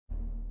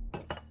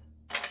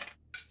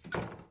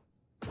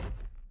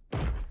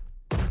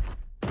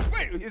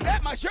Wait, is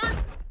that my shirt?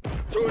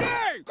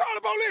 Trudy! Call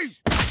the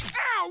police!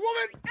 Ow,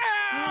 woman!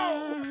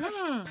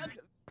 Ow!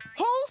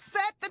 Who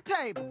set the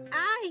table?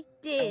 I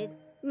did,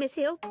 Miss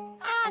Hill.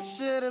 I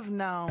should have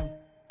known.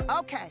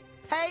 Okay,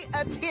 pay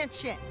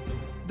attention.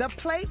 The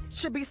plate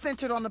should be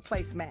centered on the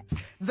placemat.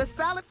 The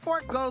salad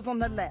fork goes on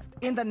the left,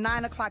 in the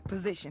 9 o'clock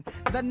position.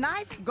 The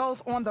knife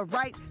goes on the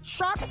right,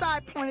 sharp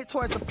side pointed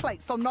towards the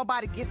plate so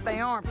nobody gets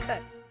their arm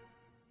cut.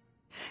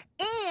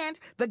 And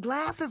the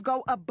glasses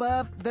go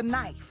above the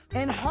knife,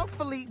 and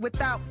hopefully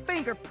without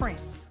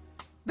fingerprints.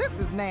 This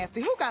is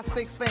nasty. Who got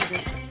 6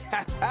 fingers?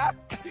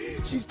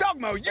 She's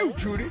talking about you,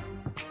 Trudy.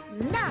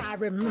 Now I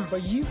remember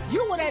you.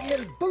 You were that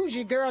little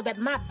bougie girl that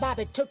my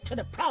Bobby took to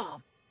the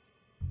prom.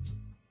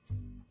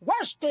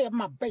 Worst day of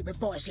my baby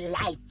boy's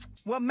life.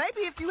 Well,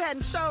 maybe if you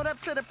hadn't showed up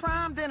to the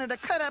prom dinner to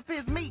cut up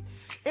his meat,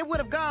 it would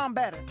have gone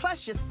better.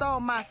 Plus, you stole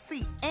my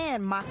seat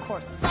and my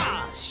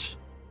corsage.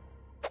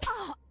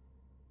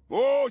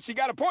 Oh, she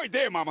got a point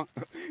there, Mama.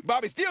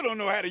 Bobby still don't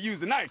know how to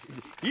use a knife.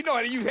 He know how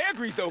to use hair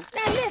grease, though.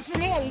 Now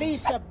listen here,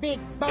 Lisa Big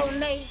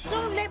Bonet.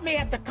 Don't let me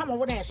have to come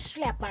over there and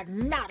slap a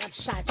knot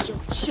upside your...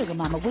 Sugar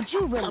Mama, would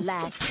you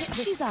relax?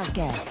 She's our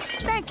guest.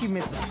 Thank you,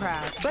 Mrs.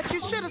 Proud. But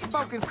you should have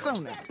spoken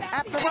sooner.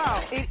 After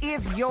all, it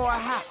is your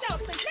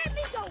house. Let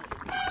me go.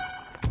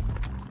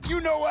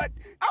 You know what?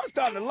 I'm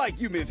starting to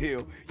like you, Miss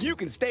Hill. You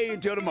can stay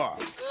until tomorrow.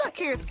 Look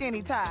here,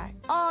 Skinny Tie.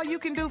 All you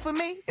can do for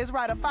me is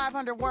write a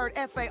 500-word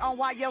essay on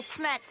why your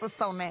snacks are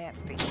so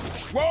nasty.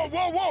 Whoa,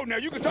 whoa, whoa. Now,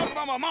 you can talk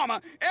about my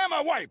mama and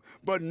my wife,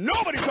 but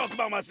nobody talks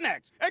about my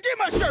snacks. And give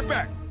my shirt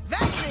back.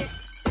 That's it.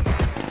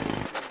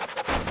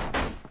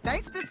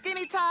 Thanks to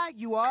Skinny Tie,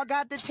 you all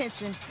got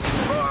detention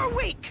for a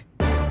week.